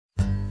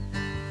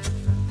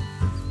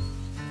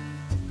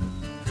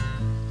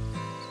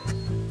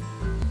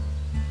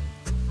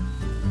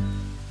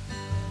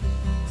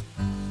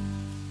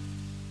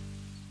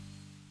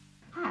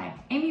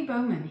Amy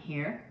Bowman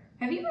here.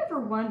 Have you ever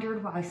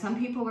wondered why some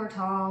people are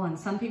tall and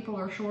some people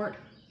are short?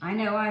 I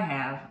know I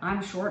have.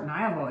 I'm short and I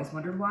have always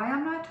wondered why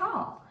I'm not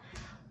tall.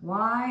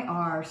 Why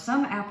are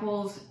some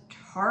apples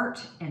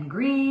tart and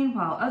green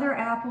while other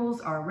apples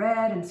are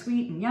red and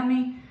sweet and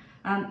yummy?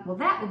 Well,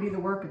 that would be the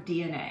work of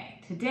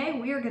DNA. Today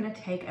we are going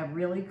to take a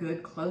really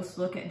good close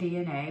look at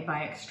DNA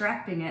by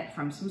extracting it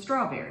from some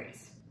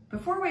strawberries.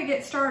 Before we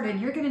get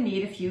started, you're going to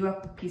need a few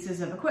pieces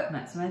of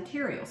equipment, some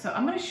material. So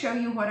I'm going to show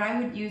you what I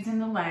would use in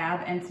the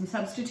lab and some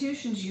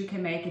substitutions you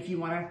can make if you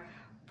want to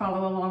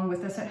follow along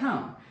with us at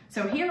home.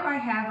 So here I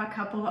have a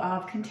couple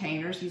of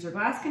containers. These are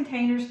glass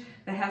containers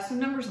that have some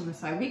numbers on the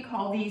side. We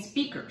call these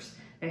beakers.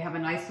 They have a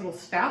nice little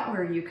spout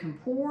where you can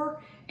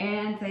pour,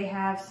 and they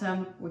have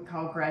some we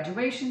call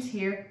graduations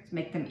here to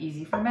make them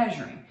easy for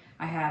measuring.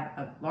 I have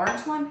a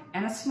large one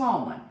and a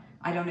small one.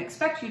 I don't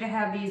expect you to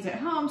have these at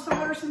home, so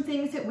what are some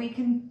things that we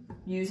can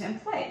use in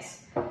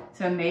place?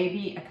 So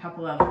maybe a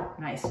couple of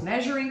nice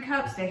measuring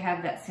cups. They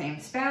have that same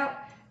spout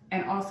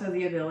and also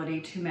the ability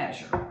to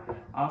measure.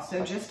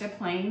 Also, just a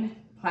plain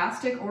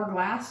plastic or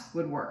glass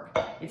would work.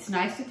 It's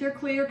nice that they're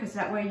clear because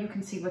that way you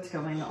can see what's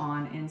going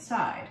on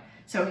inside.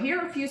 So here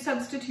are a few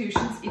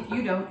substitutions if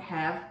you don't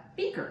have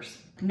beakers.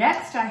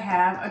 Next, I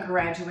have a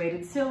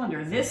graduated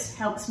cylinder. This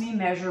helps me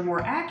measure more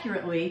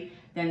accurately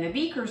than the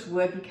beakers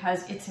would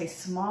because it's a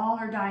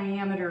smaller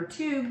diameter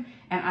tube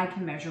and I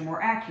can measure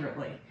more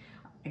accurately.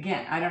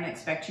 Again, I don't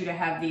expect you to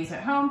have these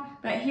at home,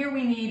 but here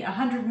we need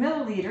 100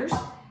 milliliters,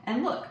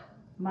 and look,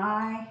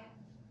 my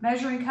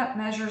measuring cup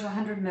measures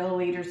 100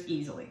 milliliters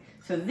easily.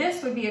 So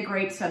this would be a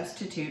great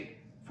substitute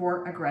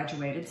for a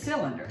graduated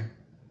cylinder.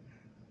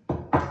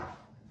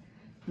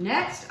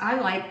 Next,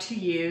 I like to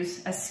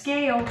use a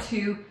scale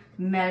to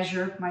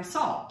measure my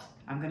salt.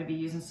 I'm going to be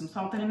using some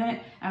salt in a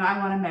minute, and I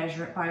want to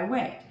measure it by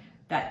weight.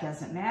 That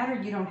doesn't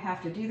matter. You don't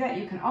have to do that.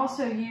 You can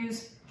also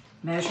use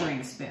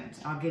measuring spoons.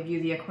 I'll give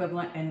you the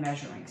equivalent in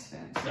measuring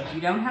spoons. So if you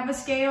don't have a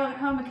scale at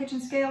home, a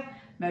kitchen scale,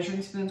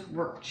 measuring spoons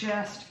work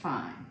just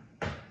fine.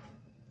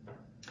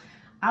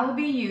 I will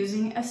be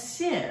using a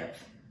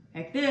sieve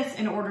like this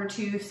in order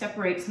to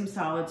separate some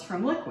solids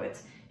from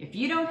liquids. If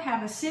you don't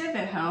have a sieve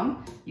at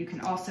home, you can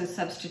also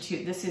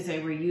substitute. This is a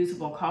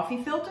reusable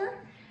coffee filter.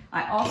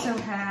 I also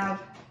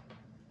have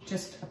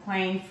just a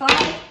plain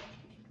funnel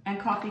and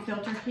coffee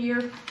filter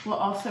here will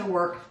also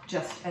work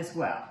just as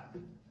well.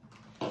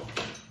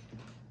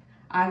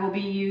 I will be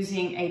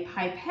using a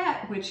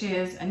pipette, which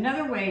is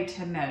another way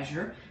to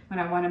measure when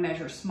I want to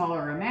measure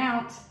smaller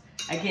amounts.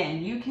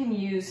 Again, you can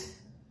use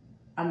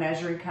a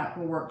measuring cup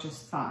will work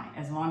just fine.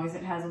 As long as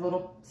it has a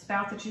little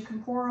spout that you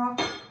can pour off,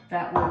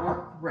 that will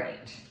work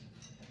great.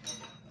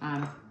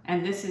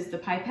 And this is the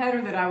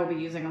pipetter that I will be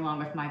using along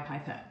with my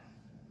pipette.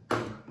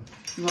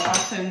 You will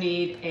also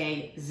need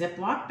a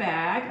Ziploc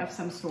bag of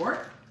some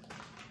sort.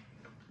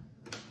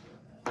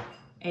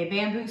 A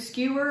bamboo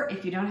skewer.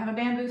 If you don't have a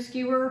bamboo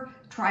skewer,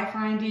 try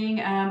finding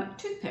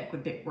toothpick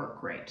would work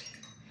great.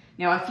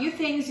 Now, a few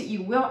things that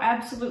you will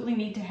absolutely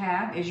need to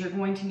have is you're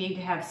going to need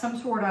to have some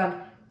sort of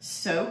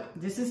soap.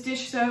 This is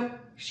dish soap.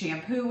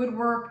 Shampoo would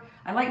work.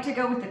 I like to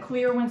go with the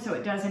clear one so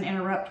it doesn't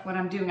interrupt what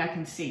I'm doing. I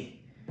can see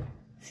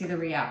the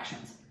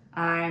reactions.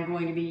 I'm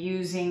going to be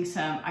using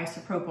some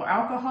isopropyl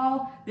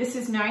alcohol. This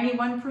is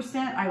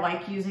 91%. I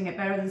like using it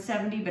better than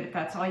 70, but if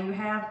that's all you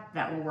have,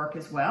 that will work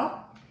as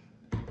well.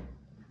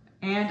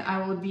 And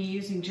I will be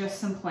using just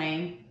some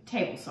plain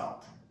table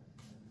salt.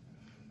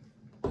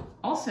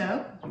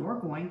 Also, you're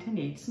going to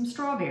need some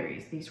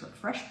strawberries. These were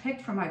fresh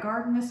picked from my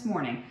garden this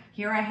morning.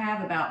 Here I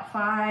have about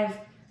 5,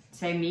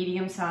 say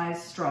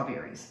medium-sized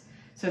strawberries.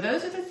 So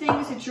those are the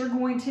things that you're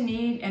going to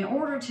need in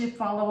order to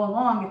follow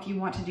along if you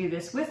want to do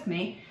this with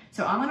me.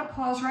 So I'm going to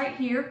pause right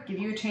here, give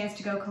you a chance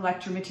to go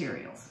collect your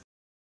materials.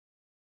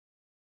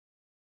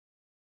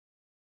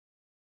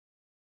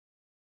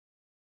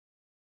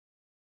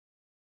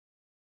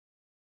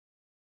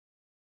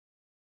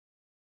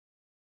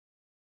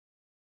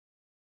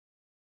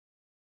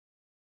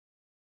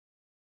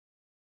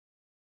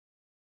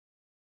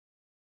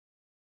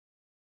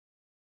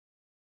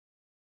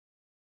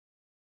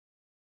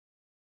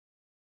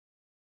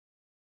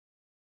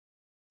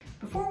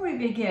 Before we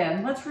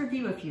begin, let's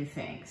review a few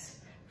things.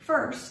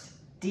 First,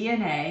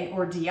 DNA,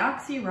 or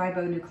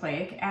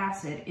deoxyribonucleic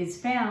acid, is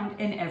found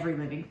in every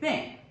living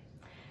thing.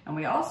 And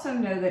we also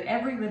know that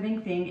every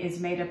living thing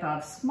is made up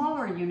of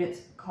smaller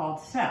units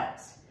called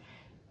cells.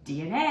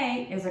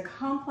 DNA is a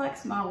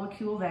complex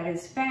molecule that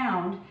is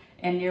found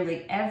in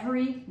nearly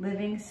every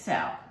living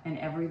cell and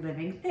every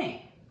living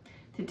thing.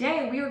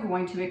 Today, we are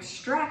going to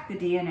extract the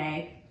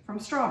DNA from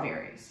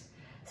strawberries.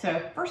 So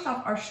first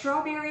off, are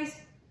strawberries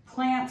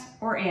plants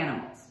or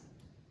animals?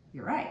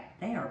 You're right,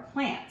 they are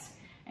plants.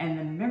 And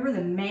remember,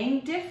 the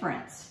main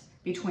difference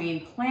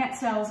between plant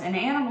cells and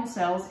animal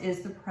cells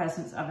is the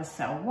presence of a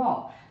cell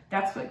wall.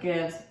 That's what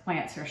gives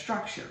plants their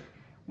structure.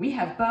 We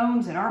have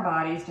bones in our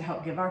bodies to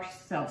help give our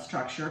cell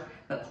structure,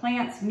 but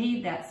plants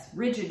need that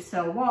rigid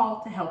cell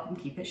wall to help them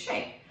keep its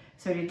shape.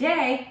 So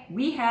today,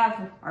 we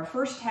have our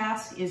first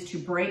task is to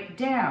break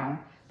down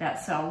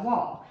that cell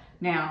wall.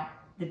 Now,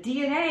 The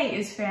DNA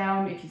is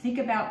found, if you think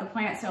about the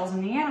plant cells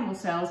and the animal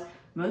cells,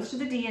 most of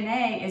the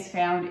DNA is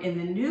found in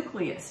the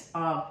nucleus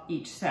of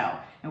each cell,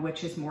 and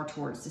which is more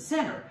towards the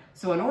center.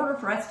 So in order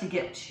for us to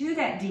get to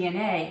that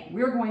DNA,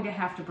 we're going to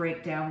have to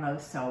break down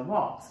those cell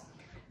walls.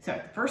 So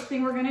the first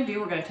thing we're going to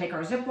do, we're going to take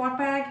our Ziploc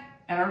bag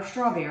and our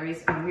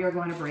strawberries, and we are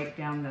going to break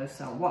down those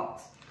cell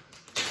walls.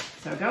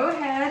 So go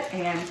ahead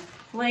and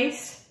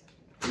place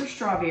your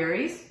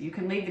strawberries. You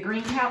can leave the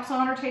green caps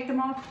on or take them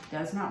off,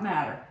 does not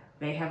matter.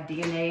 They have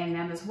DNA in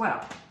them as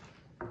well.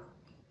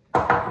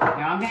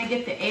 Now I'm going to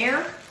get the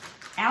air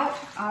out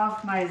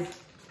of my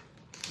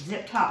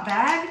zip top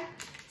bag,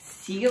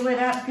 seal it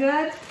up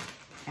good,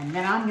 and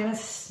then I'm going to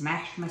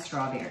smash my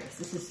strawberries.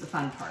 This is the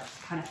fun part,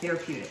 it's kind of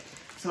therapeutic.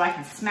 So I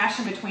can smash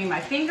them between my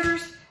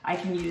fingers. I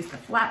can use the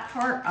flat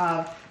part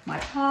of my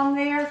palm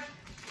there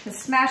to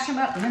smash them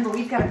up. Remember,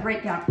 we've got to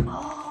break down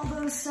all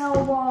those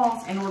cell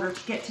walls in order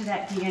to get to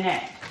that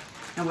DNA.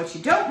 Now what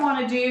you don't want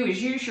to do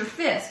is use your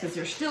fist, because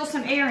there's still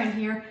some air in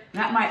here, and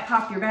that might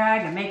pop your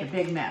bag and make a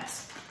big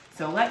mess.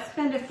 So let's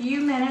spend a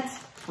few minutes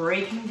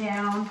breaking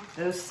down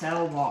those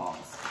cell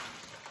walls.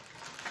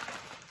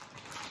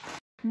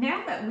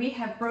 Now that we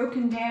have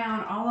broken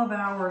down all of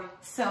our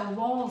cell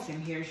walls in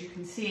here, as you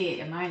can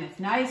see, and mine is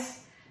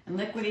nice and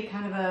liquidy,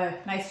 kind of a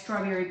nice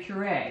strawberry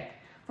puree.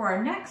 For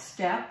our next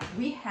step,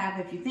 we have,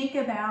 if you think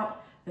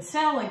about the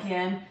cell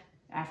again,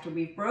 after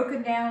we've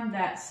broken down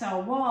that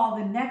cell wall,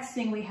 the next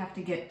thing we have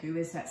to get through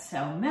is that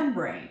cell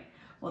membrane.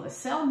 Well, the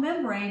cell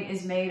membrane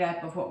is made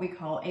up of what we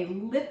call a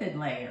lipid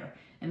layer.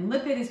 And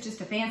lipid is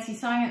just a fancy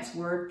science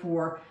word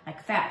for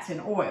like fats and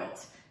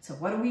oils. So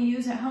what do we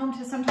use at home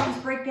to sometimes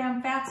break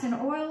down fats and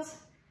oils?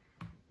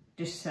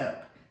 Dish soap.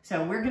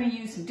 So we're going to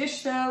use some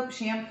dish soap,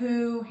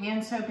 shampoo,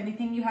 hand soap,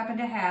 anything you happen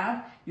to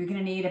have. You're going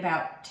to need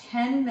about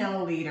 10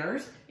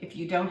 milliliters. If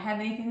you don't have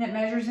anything that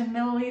measures in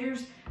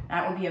milliliters,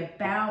 that will be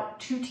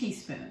about 2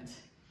 teaspoons.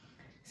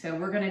 So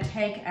we're going to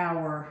take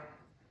our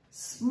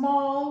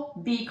small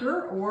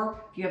beaker,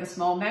 or if you have a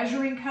small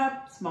measuring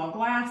cup, small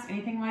glass,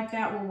 anything like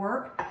that will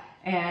work.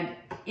 And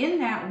in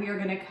that, we are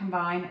going to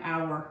combine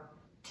our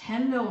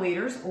 10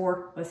 milliliters,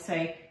 or let's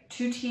say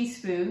 2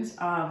 teaspoons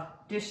of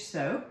dish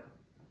soap,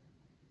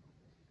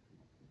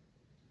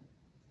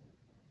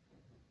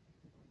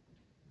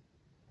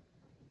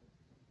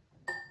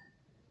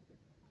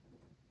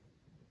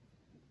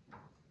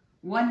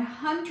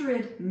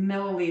 100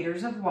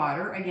 milliliters of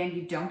water. Again,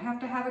 you don't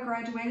have to have a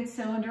graduated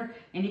cylinder.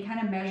 Any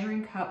kind of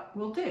measuring cup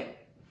will do.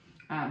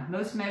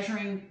 Most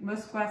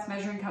glass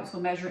measuring cups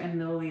will measure in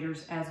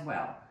milliliters as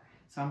well.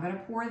 So I'm going to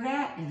pour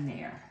that in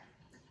there.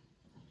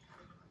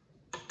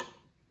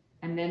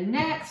 And then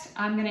next,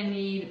 I'm going to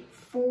need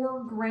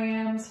 4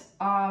 grams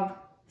of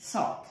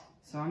salt.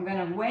 So I'm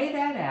going to weigh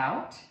that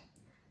out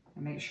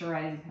and make sure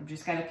I've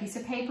just got a piece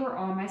of paper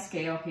on my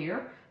scale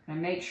here.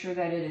 And make sure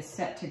that it is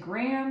set to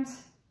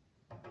grams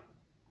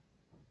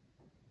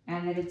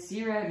and that it's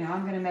 0. Now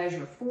I'm going to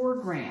measure 4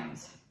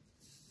 grams.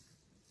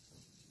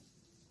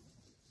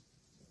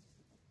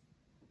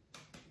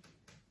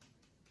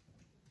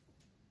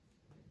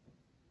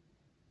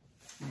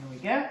 There we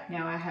go.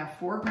 Now I have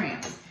 4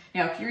 grams.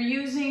 Now if you're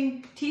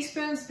using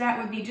teaspoons,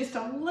 that would be just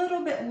a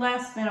little bit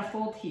less than a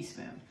full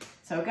teaspoon.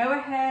 So go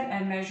ahead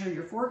and measure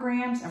your 4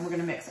 grams, and we're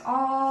going to mix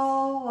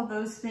all of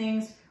those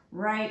things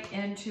right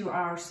into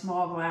our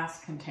small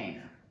glass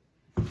container.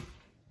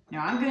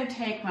 Now I'm going to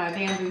take my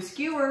bamboo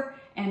skewer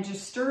and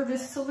just stir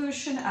this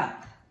solution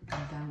up.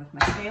 I'm done with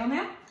my scale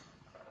now.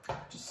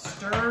 Just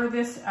stir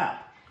this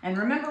up. And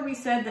remember, we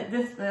said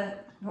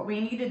that what we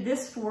needed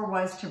this for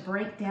was to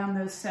break down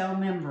those cell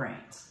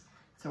membranes.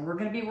 So we're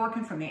going to be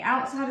working from the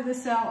outside of the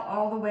cell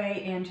all the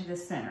way into the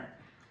center.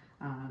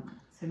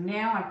 So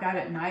now I've got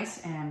it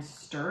nice and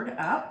stirred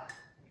up.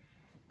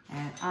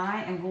 And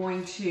I am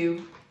going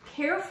to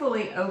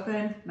carefully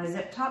open my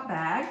zip top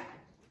bag.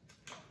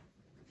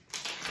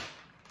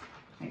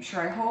 Make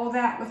sure I hold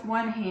that with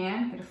one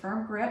hand, get a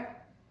firm grip.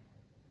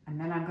 And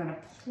then I'm going to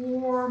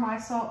pour my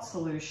salt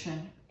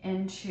solution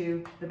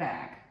into the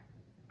bag.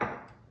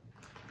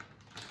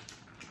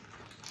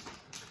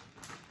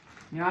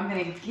 Now I'm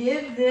going to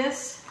give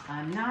this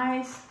a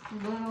nice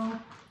little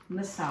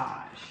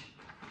massage.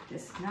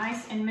 Just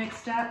nice and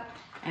mixed up.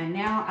 And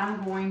now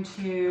I'm going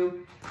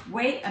to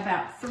wait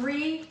about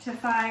 3 to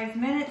 5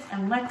 minutes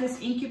and let this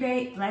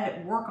incubate, let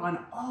it work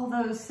on all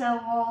those cell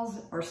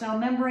walls or cell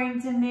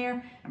membranes in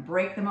there and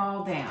break them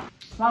all down.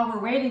 While we're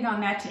waiting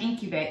on that to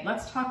incubate,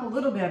 let's talk a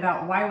little bit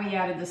about why we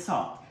added the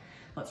salt.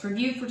 Let's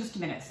review for just a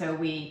minute. So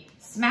we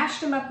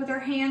smashed them up with our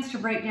hands to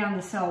break down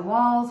the cell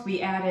walls.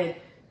 We added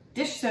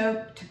dish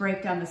soap to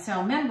break down the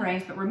cell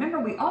membranes, but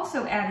remember, we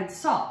also added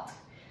salt.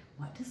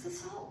 What does the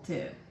salt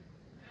do?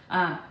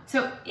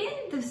 So in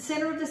the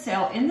center of the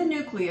cell, in the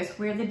nucleus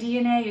where the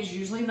DNA is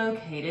usually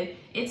located,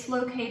 it's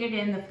located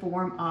in the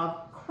form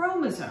of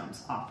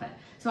chromosomes often.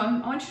 So I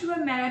want you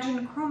to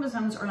imagine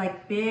chromosomes are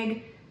like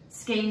big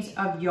skeins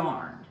of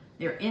yarn.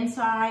 They're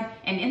inside,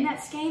 and in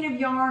that skein of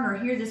yarn, or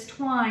here this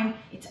twine,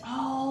 it's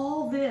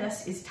all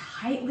this is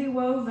tightly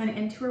woven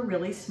into a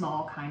really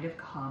small kind of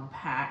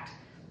compact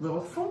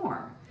little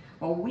form.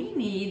 Well, we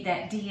need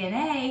that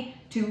DNA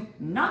to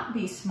not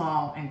be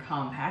small and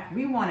compact.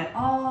 We want it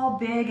all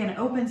big and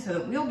open so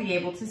that we'll be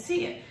able to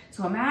see it.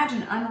 So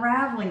imagine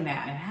unraveling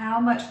that and how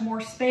much more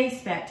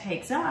space that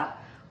takes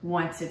up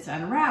once it's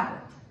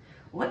unraveled.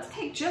 Let's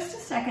take just a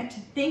second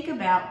to think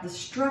about the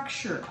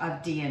structure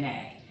of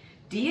DNA.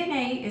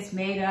 DNA is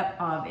made up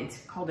of,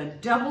 it's called a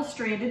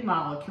double-stranded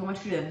molecule. I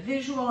want you to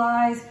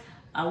visualize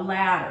a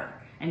ladder.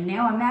 And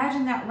now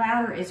imagine that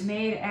ladder is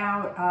made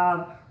out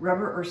of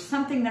rubber or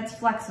something that's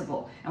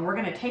flexible. And we're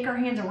gonna take our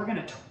hands and we're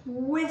gonna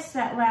twist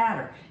that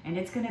ladder. And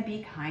it's gonna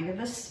be kind of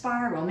a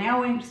spiral.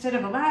 Now instead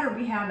of a ladder,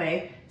 we have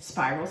a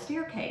spiral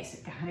staircase.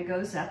 It kind of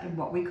goes up in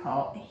what we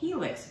call a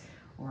helix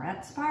or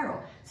a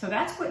spiral. So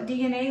that's what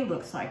DNA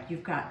looks like.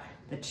 You've got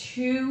the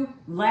two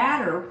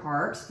ladder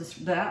parts,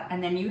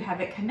 and then you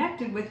have it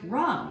connected with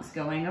rungs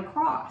going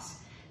across.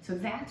 So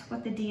that's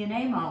what the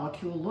DNA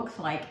molecule looks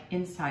like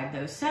inside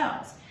those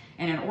cells.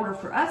 And in order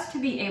for us to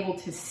be able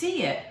to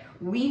see it,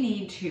 we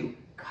need to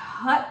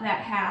cut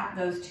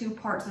those two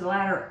parts of the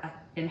ladder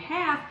in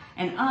half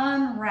and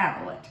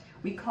unravel it.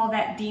 We call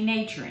that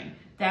denaturing.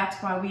 That's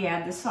why we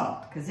add the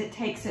salt, because it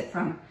takes it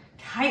from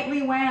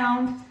tightly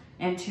wound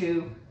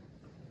into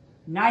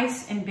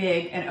nice and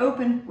big and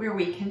open where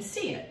we can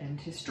see it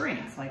into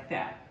strings like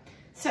that.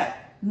 So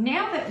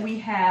now that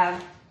we've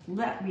had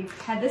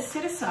this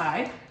sit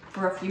aside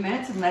for a few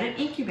minutes and let it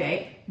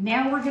incubate,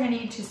 now we're going to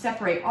need to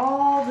separate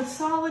all the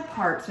solid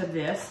parts of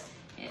this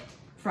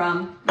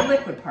from the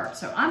liquid parts.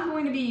 So I'm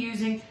going to be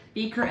using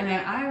beaker, and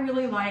then I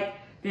really like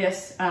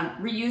this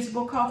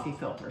reusable coffee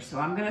filter. So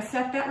I'm going to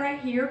set that right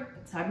here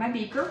inside my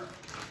beaker.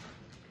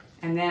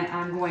 And then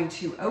I'm going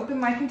to open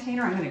my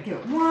container. I'm going to give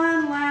it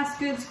one last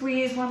good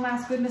squeeze, one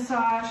last good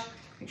massage.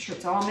 Make sure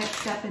it's all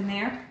mixed up in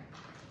there.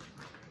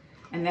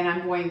 And then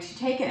I'm going to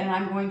take it and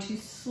I'm going to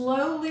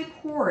slowly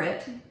pour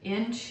it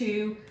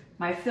into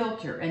my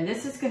filter. And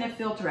this is going to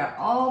filter out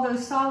all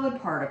those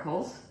solid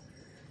particles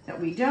that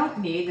we don't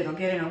need, that'll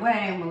get in the way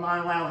and will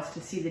not allow us to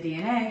see the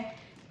DNA.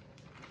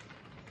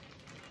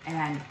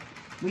 And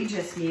we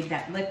just need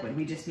that liquid.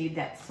 We just need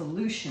that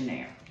solution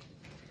there.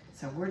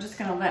 So we're just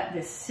going to let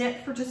this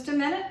sit for just a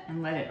minute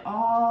and let it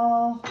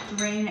all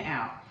drain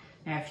out.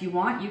 Now if you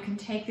want, you can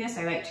take this.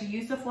 I like to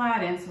use the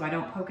flat end so I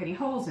don't poke any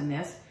holes in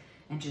this,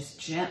 and just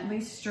gently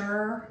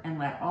stir and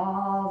let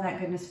all that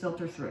goodness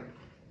filter through.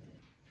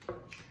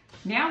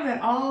 Now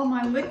that all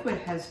my liquid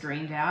has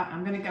drained out,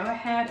 I'm going to go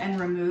ahead and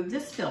remove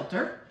this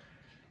filter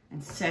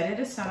and set it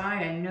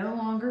aside. I no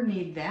longer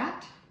need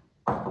that.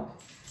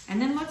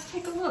 And then let's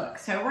take a look.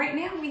 So right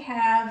now we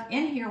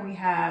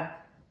have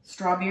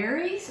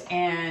strawberries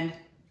and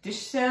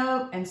dish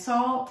soap and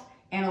salt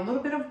and a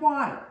little bit of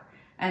water.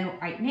 And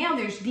right now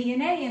there's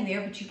DNA in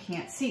there, but you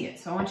can't see it.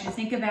 So I want you to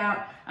think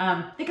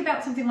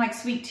about something like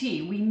sweet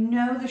tea. We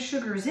know the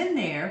sugar's in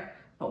there,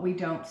 but we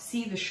don't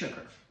see the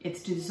sugar.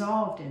 It's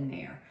dissolved in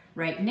there.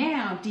 Right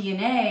now,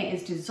 DNA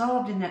is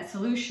dissolved in that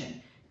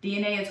solution.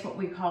 DNA is what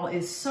we call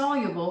is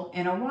soluble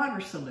in a water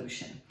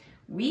solution.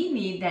 We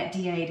need that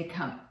DNA to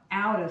come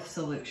out of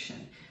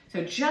solution.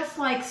 So just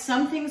like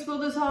some things will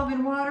dissolve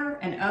in water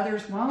and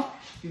others won't,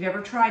 if you've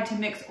ever tried to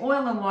mix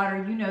oil and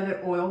water, you know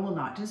that oil will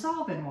not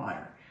dissolve in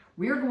water.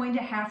 We're going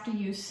to have to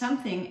use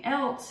something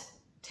else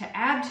to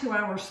add to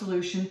our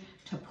solution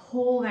to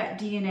pull that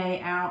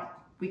DNA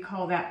out. We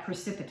call that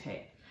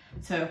precipitate.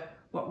 So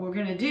what we're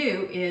going to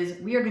do is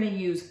we are going to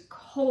use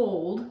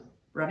cold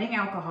rubbing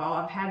alcohol.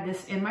 I've had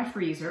this in my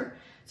freezer.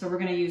 So we're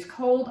going to use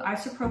cold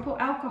isopropyl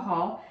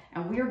alcohol,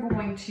 and we are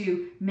going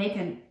to make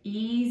an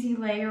easy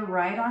layer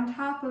right on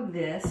top of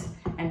this,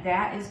 and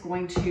that is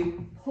going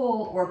to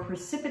pull or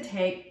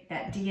precipitate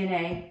that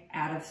DNA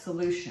out of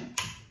solution.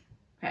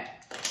 Okay,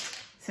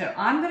 so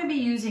I'm going to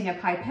be using a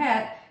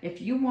pipette.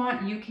 If you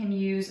want, you can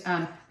use,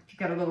 if you've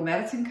got a little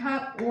medicine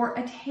cup or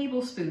a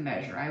tablespoon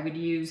measure. I would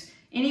use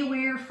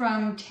anywhere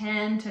from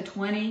 10 to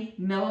 20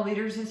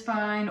 milliliters is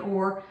fine,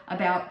 or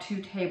about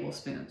 2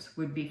 tablespoons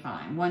would be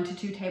fine. 1 to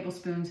 2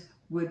 tablespoons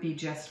would be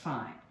just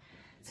fine.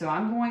 So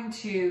I'm going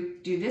to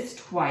do this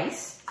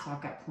twice. So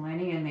I've got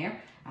plenty in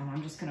there, and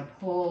I'm just going to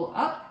pull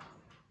up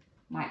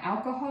my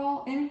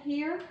alcohol in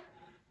here.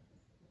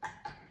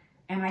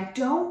 And I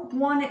don't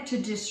want it to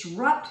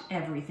disrupt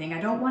everything.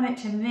 I don't want it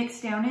to mix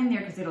down in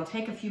there because it'll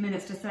take a few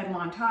minutes to settle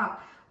on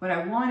top. What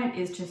I want it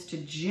is just to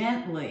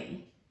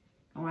gently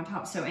go on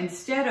top. So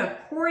instead of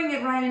pouring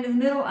it right into the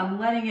middle, I'm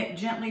letting it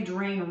gently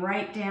drain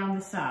right down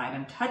the side.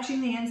 I'm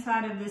touching the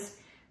inside of this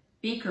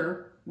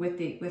beaker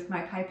with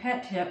my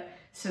pipette tip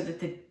so that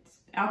the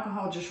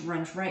alcohol just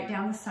runs right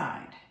down the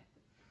side.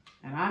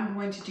 And I'm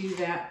going to do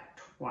that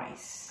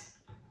twice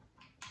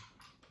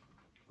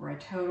for a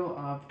total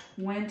of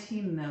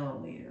 20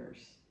 milliliters.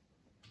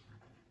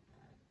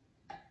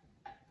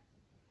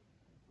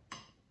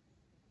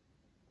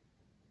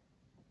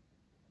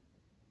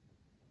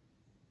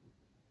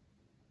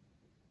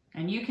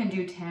 And you can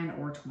do 10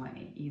 or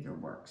 20, either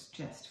works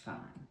just fine.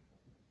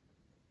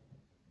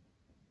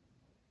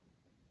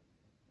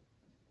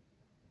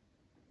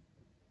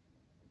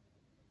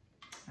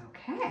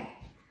 Okay,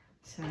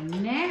 So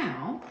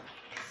now,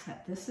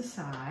 set this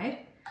aside.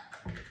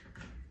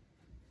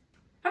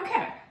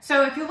 Okay,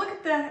 so if you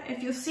look at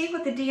if you'll see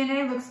what the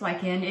DNA looks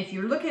like if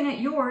you're looking at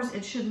yours,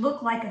 it should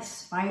look like a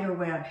spider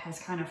web has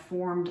kind of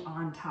formed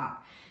on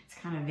top. It's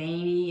kind of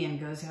veiny and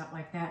goes out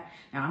like that.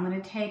 Now I'm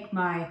going to take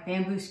my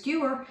bamboo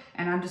skewer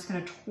and I'm just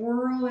going to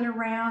twirl it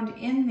around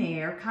in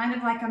there, kind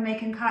of like I'm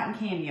making cotton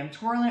candy. I'm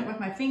twirling it with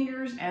my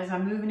fingers as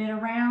I'm moving it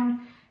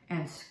around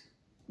and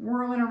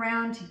swirling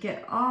around to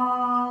get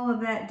all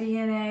of that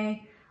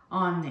DNA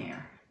on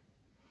there.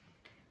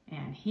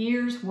 And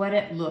here's what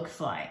it looks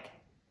like.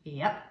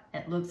 Yep,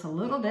 it looks a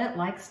little bit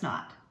like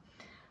snot.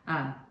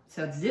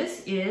 So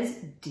this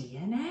is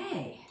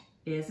DNA.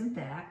 Isn't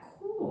that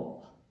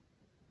cool?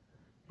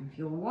 If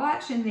you'll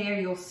watch in there,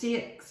 you'll see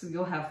it, so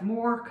you'll have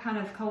more kind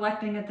of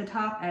collecting at the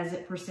top as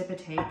it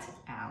precipitates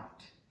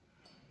out.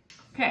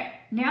 Okay,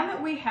 now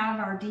that we have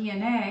our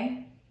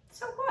DNA,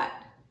 so what?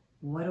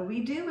 What do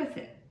we do with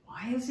it?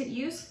 Why is it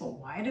useful?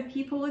 Why do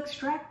people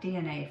extract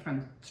DNA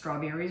from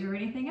strawberries or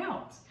anything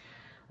else?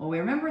 Well, we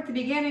remember at the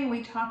beginning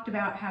we talked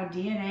about how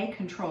DNA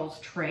controls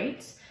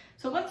traits.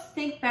 So let's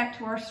think back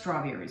to our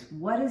strawberries.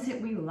 What is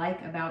it we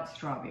like about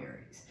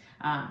strawberries?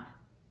 I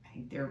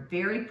think they're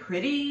very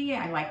pretty.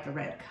 I like the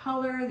red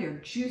color. They're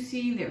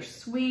juicy, they're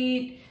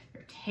sweet,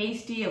 they're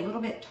tasty, a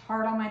little bit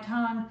tart on my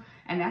tongue,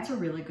 and that's a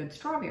really good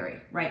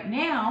strawberry. Right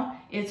now,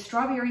 it's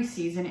strawberry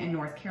season in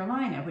North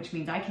Carolina, which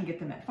means I can get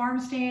them at farm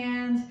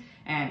stands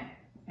and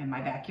in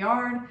my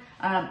backyard.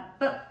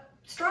 But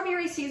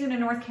strawberry season in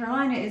North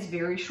Carolina is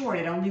very short.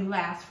 It only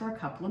lasts for a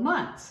couple of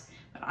months.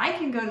 But I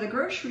can go to the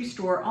grocery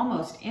store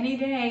almost any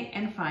day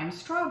and find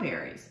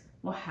strawberries.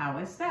 Well, how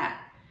is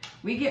that?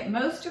 We get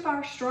most of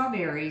our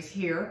strawberries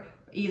here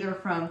either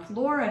from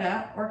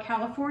Florida or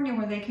California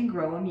where they can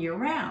grow them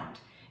year-round.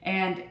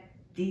 And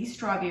these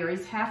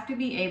strawberries have to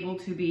be able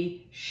to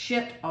be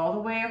shipped all the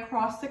way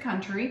across the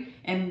country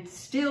and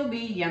still be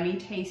yummy,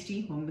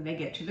 tasty when they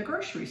get to the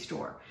grocery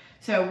store.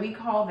 So we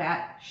call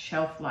that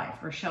shelf life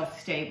or shelf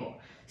stable.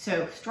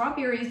 So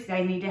strawberries,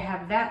 they need to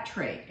have that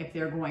trait if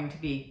they're going to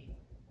be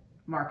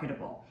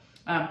marketable.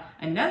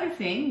 Another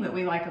thing that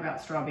we like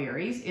about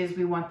strawberries is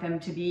we want them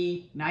to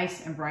be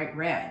nice and bright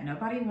red.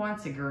 Nobody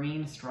wants a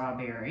green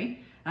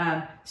strawberry.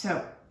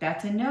 So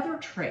that's another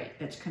trait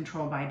that's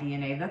controlled by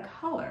DNA, the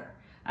color.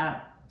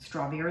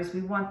 Strawberries,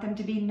 we want them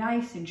to be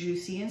nice and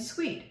juicy and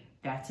sweet.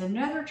 That's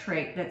another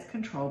trait that's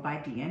controlled by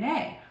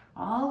DNA.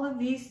 All of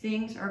these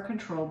things are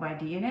controlled by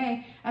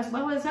DNA, as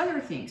well as other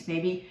things,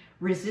 maybe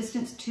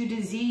resistance to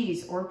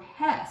disease or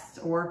pests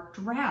or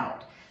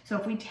drought. So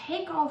if we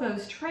take all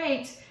those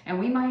traits, and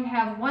we might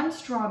have one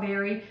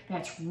strawberry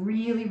that's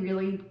really,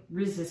 really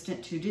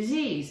resistant to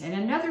disease, and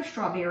another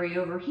strawberry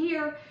over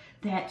here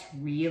that's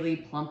really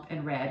plump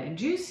and red and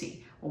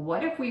juicy. Well,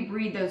 what if we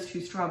breed those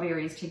two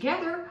strawberries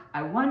together?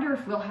 I wonder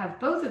if we'll have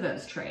both of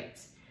those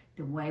traits.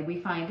 The way we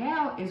find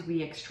out is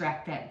we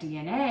extract that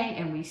DNA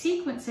and we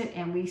sequence it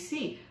and we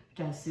see,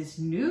 does this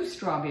new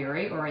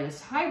strawberry or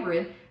this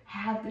hybrid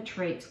have the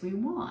traits we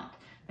want?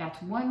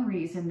 That's one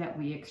reason that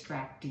we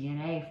extract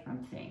DNA from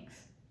things.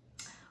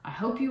 I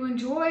hope you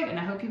enjoyed and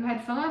I hope you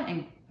had fun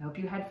and I hope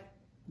you had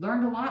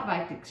learned a lot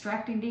by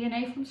extracting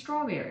DNA from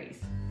strawberries.